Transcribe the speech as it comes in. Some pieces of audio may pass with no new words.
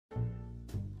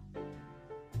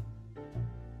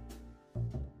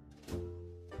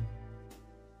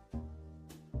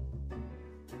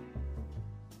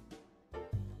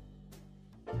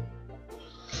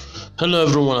Hello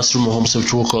everyone,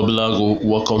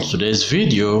 welcome to today's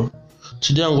video.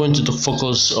 Today I'm going to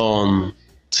focus on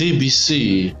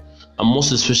TBC and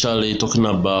most especially talking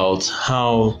about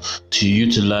how to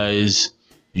utilize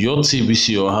your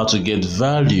TBC or how to get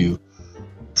value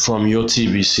from your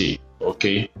TBC.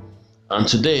 Okay, and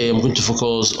today I'm going to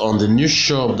focus on the new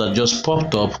shop that just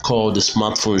popped up called the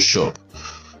smartphone shop.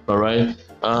 Alright,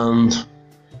 and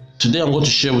today I'm going to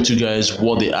share with you guys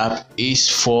what the app is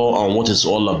for and what it's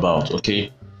all about.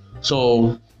 Okay,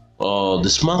 so the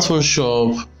smartphone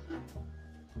shop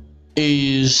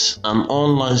is an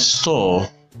online store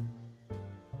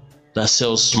that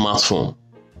sells smartphone.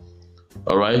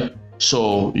 All right,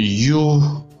 so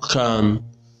you can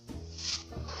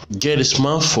get a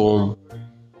smartphone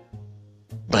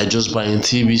by just buying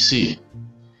TBC.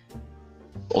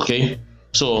 Okay,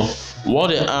 so what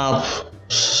the app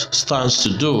stands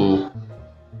to do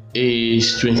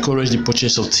is to encourage the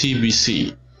purchase of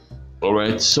TBC. All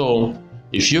right, so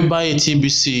if you buy a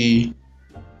TBC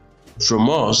from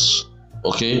us,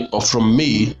 okay, or from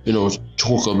me,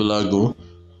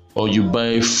 or you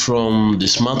buy from the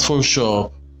smartphone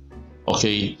shop,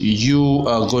 okay, you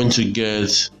are going to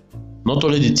get not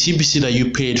only the TBC that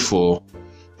you paid for,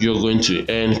 you're going to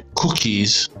earn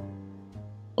cookies,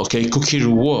 okay, cookie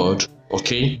reward,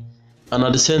 okay, and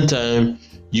at the same time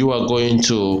you are going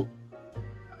to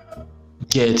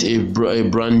get a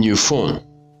brand new phone,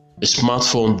 a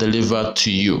smartphone delivered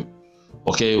to you,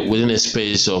 okay, within a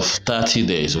space of 30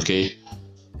 days. Okay,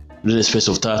 within a space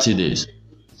of 30 days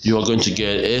you are going to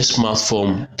get a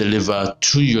smartphone delivered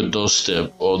to your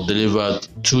doorstep or delivered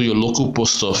to your local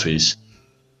post office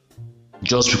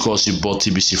just because you bought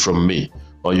TBC from me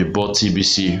or you bought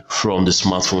TBC from the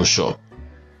smartphone shop.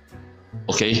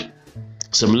 Okay,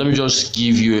 so let me just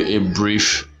give you a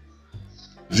brief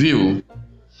view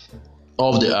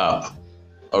of the app.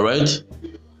 All right,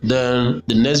 then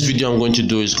the next video I'm going to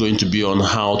do is going to be on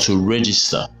how to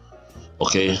register.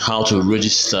 Okay, how to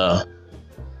register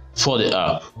for the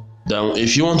app. Then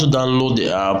if you want to download the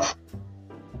app,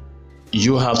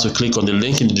 you have to click on the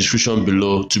link in the description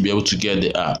below to be able to get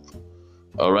the app.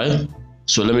 All right,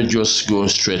 so let me just go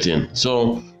straight in.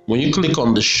 So when you click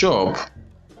on the shop,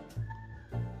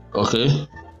 okay,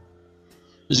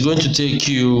 it's going to take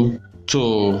you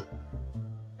to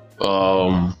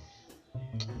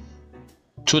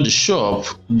the shop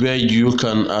where you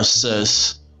can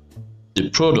access the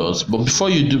product. But before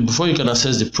you can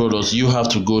access the product, you have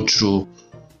to go through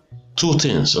two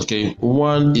things. Okay,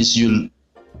 one is you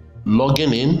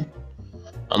logging in,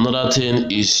 another thing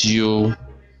is you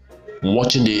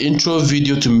watching the intro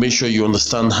video to make sure you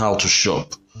understand how to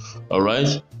shop. All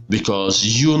right, because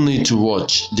you need to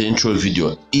watch the intro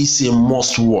video. It's a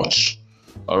must watch.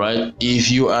 All right, if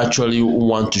you actually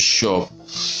want to shop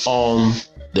on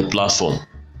the platform.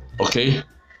 Okay,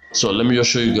 so let me just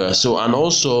show you guys. So, and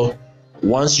also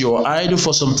once you're idle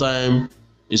for some time,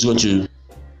 it's going to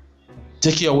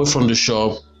take you away from the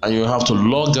shop and you have to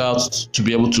log out to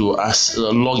be able to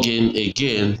log in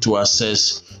again to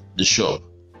access the shop.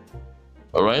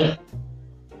 All right,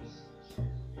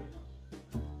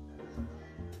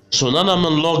 so now I'm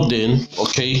logged in.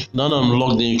 Okay, now I'm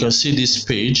logged in. You can see this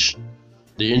page,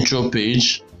 the intro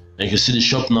page, and you can see the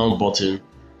shop now button.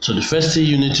 So the first thing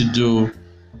you need to do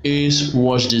is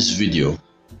watch this video.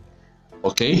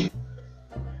 Okay,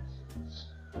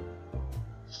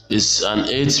 it's an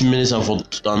 8 minutes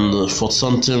and for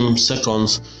something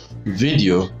seconds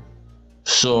video,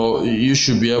 so you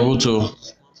should be able to.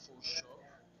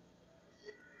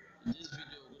 This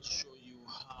video will show you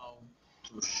how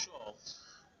to shop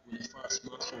with a fast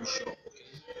smartphone shop, okay,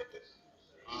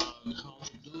 and how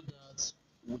to do that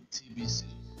with TBC.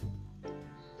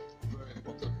 Very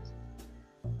important.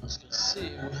 As you can see,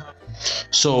 we have.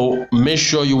 So make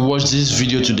sure you watch this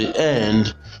video to the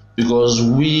end because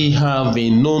we have a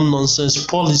no-nonsense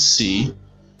policy.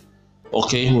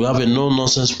 Okay, we have a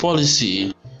no-nonsense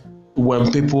policy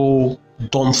when people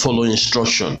don't follow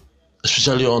instruction,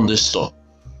 especially on this store.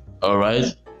 All right,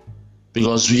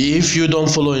 because if you don't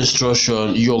follow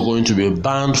instruction, you're going to be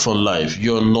banned for life.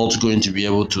 You're not going to be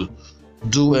able to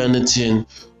do anything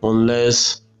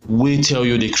unless we tell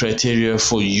you the criteria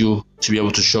for you to be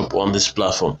able to shop on this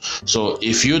platform. So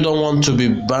if you don't want to be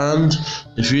banned,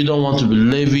 if you don't want to be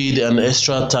levied an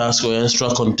extra task or extra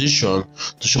condition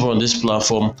to shop on this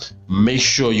platform, make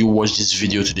sure you watch this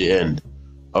video to the end.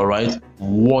 All right,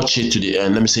 watch it to the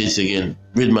end. Let me say it again,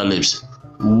 read my lips,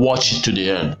 watch it to the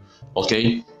end.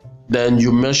 Okay, then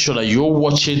you make sure that you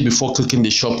watch it before clicking the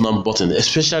shop now button,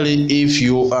 especially if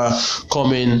you are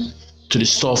coming to the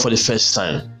store for the first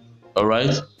time. All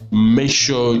right, make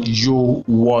sure you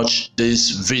watch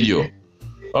this video.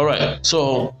 All right,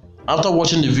 so after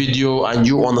watching the video and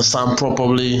you understand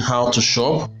properly how to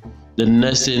shop, the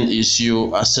next thing is you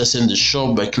accessing the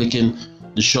shop by clicking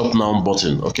the shop now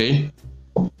button. Okay,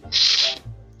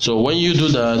 so when you do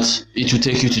that, it will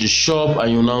take you to the shop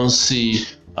and you now see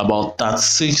about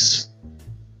 36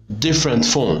 different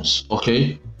phones,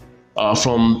 okay,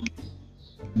 from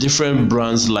different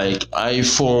brands like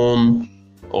iPhone.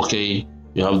 Okay,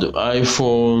 you have the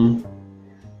iPhone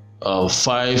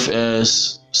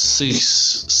 5s,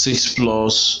 6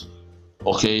 plus.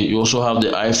 Okay, you also have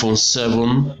the iPhone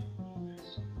 7.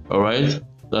 All right,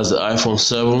 that's the iPhone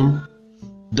 7.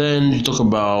 Then you talk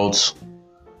about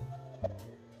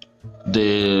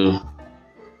the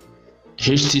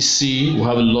HTC. We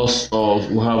have lots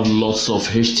of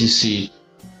HTC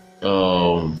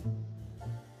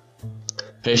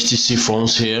HTC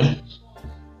phones here.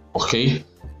 Okay,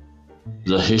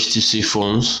 the HTC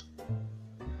phones,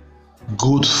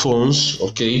 good phones.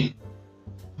 Okay,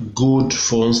 good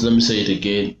phones. Let me say it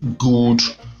again, good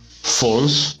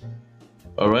phones.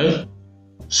 All right,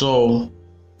 so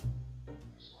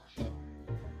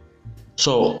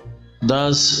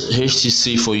that's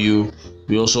HTC for you.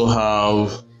 We also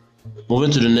have,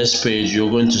 moving to the next page, you're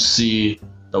going to see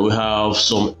that we have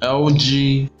some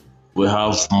LG, we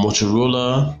have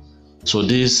Motorola. So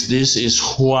this is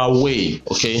Huawei.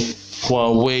 Okay,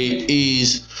 Huawei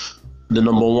is the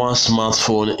 #1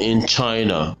 smartphone in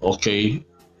China. Okay,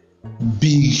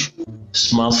 big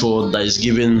smartphone that is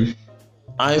giving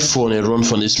iPhone a run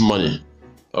for its money.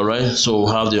 All right, so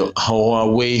we have the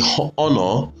Huawei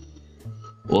Honor,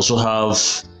 we also have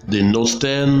the Note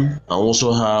 10, and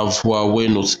also have Huawei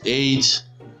Note 8.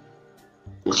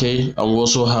 Okay, and we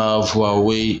also have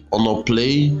Huawei Honor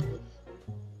Play.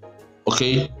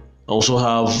 Okay, also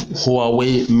have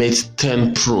Huawei Mate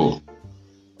 10 Pro.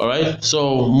 All right,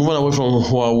 so moving away from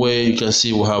Huawei, you can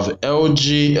see we have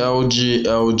LG.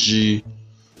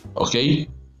 Okay,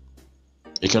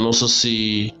 you can also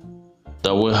see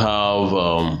that we have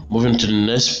moving to the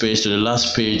next page, to the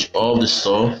last page of the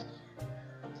store.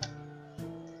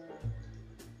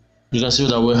 You can see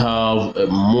that we have a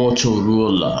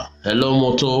Motorola. Hello,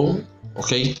 Moto.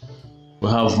 Okay, we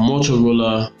have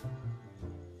Motorola.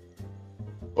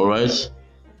 All right,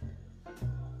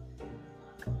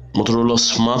 Motorola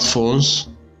smartphones,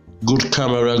 good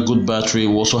camera, good battery.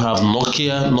 We also have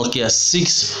Nokia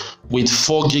 6 with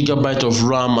 4 GB of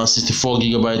RAM and 64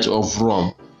 GB of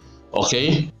ROM.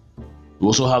 Okay, we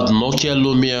also have the Nokia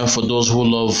Lumia for those who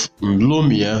love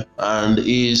Lumia and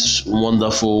its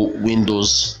wonderful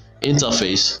Windows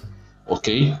interface.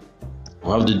 Okay, we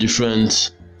have the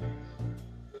different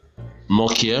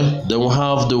Nokia. Then we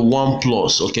have the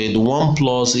OnePlus. Okay, the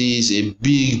OnePlus is a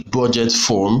big budget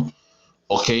phone.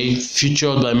 Okay,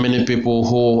 featured by many people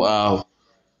who are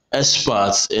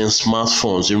experts in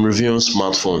smartphones, in reviewing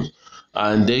smartphones,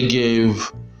 and they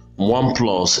gave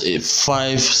OnePlus a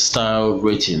 5-star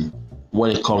rating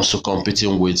when it comes to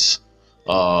competing with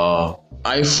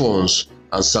iPhones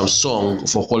and Samsung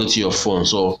for quality of phone.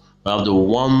 So we have the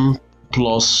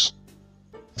OnePlus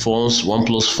phones,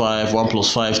 OnePlus 5,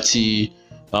 OnePlus 5T,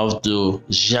 have the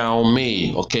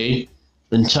Xiaomi. Okay,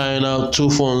 in China, two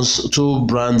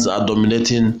brands are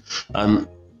dominating, and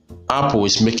Apple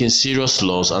is making serious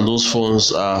loss, and those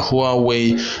phones are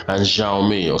Huawei and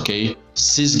Xiaomi. Okay,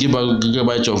 6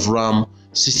 GB of RAM,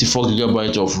 64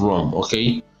 GB of ROM.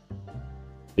 Okay,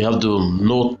 you have the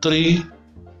Note 3,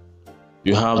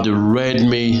 you have the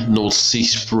Redmi Note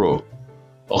 6 Pro.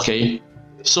 Okay,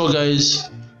 so guys,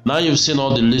 now you've seen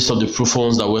all the list of the Pro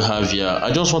phones that we have here.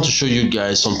 I just want to show you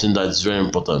guys something that is very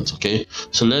important. Okay,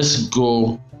 so let's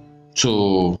go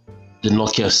to the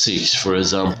Nokia 6, for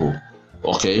example.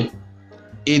 Okay,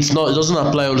 it doesn't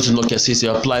apply only to Nokia 6, it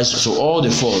applies to all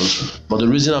the phones. But the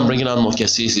reason I'm bringing out Nokia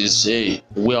 6 is, hey,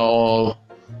 we all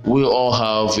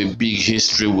have a big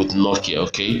history with Nokia.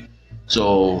 Okay,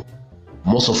 so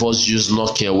most of us use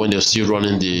Nokia when they're still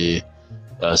running the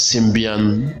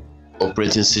Symbian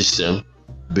operating system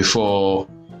before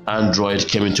Android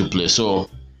came into play. So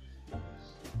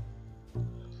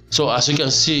as you can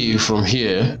see from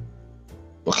here,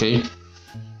 okay,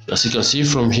 as you can see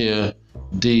from here,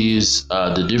 these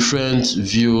are the different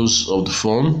views of the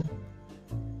phone.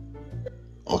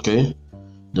 Okay,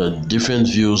 the different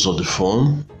views of the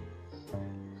phone.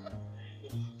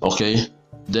 Okay,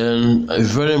 then a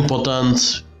very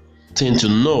important thing to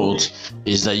note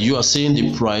is that you are seeing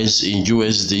the price in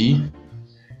USD,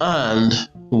 and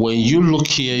when you look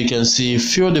here, you can see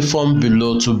fill the form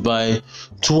below to buy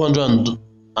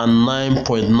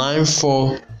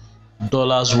 $209.94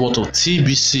 worth of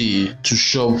TBC to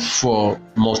shop for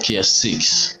Nokia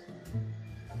 6.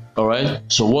 All right,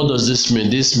 so what does this mean?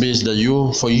 This means that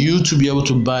for you to be able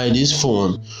to buy this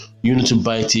phone, you need to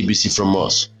buy TBC from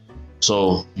us.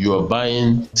 So you are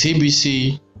buying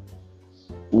TBC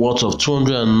worth of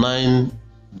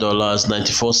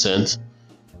 $209.94.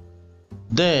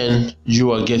 Then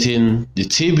you are getting the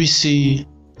TBC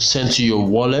sent to your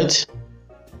wallet.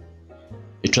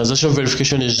 A transaction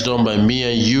verification is done by me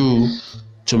and you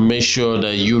to make sure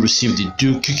that you receive the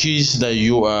due cookies that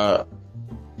you're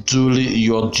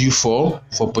due for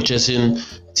purchasing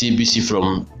TBC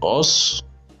from us,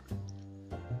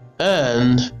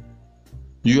 and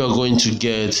you are going to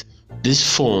get this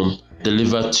phone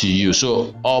delivered to you.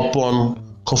 So upon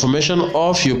confirmation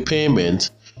of your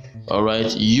payment, all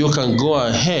right, you can go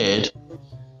ahead,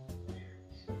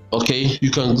 okay,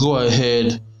 you can go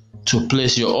ahead to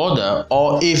place your order.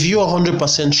 Or if you are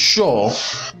 100% sure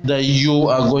that you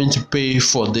are going to pay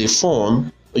for the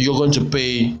phone, you're going to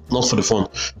pay not for the phone,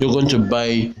 you're going to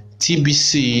buy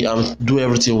TBC and do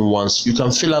everything once, you can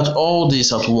fill out all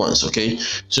this at once. Okay,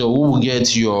 so we will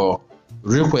get your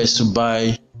request to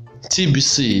buy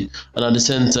TBC and at the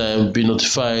same time be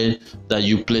notified that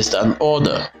you placed an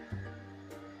order.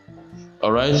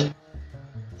 All right,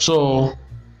 so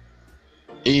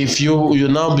if you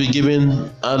now be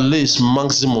given at least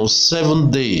maximum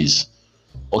 7 days,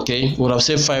 okay, would have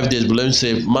said 5 days, but let me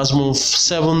say maximum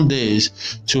 7 days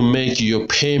to make your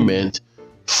payment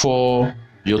for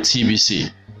your TBC.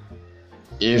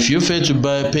 If you fail to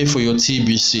pay for your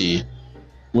TBC,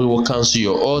 we will cancel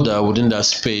your order within that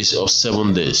space of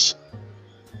 7 days.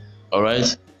 All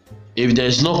right, if there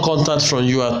is no contact from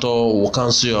you at all, we'll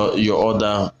cancel your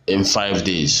order in 5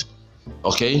 days.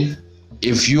 Okay,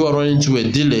 if you are running into a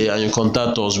delay and you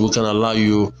contact us, we can allow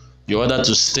your order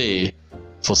to stay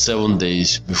for 7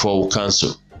 days before we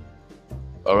cancel.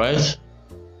 All right,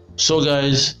 so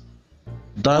guys,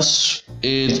 that's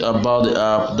it about the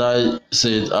app. That's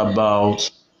it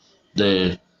about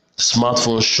the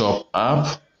smartphone shop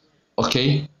app.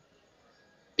 Okay,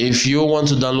 if you want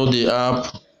to download the app,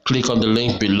 click on the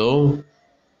link below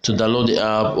to download the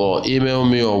app, or email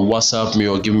me or WhatsApp me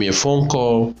or give me a phone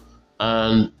call,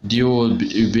 and you will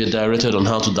be directed on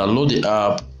how to download the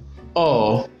app,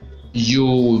 or you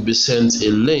will be sent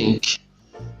a link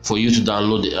for you to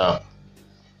download the app.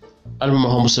 I'm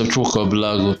Muhammad Seftroka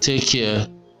Blago. Take care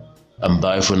and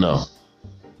bye for now.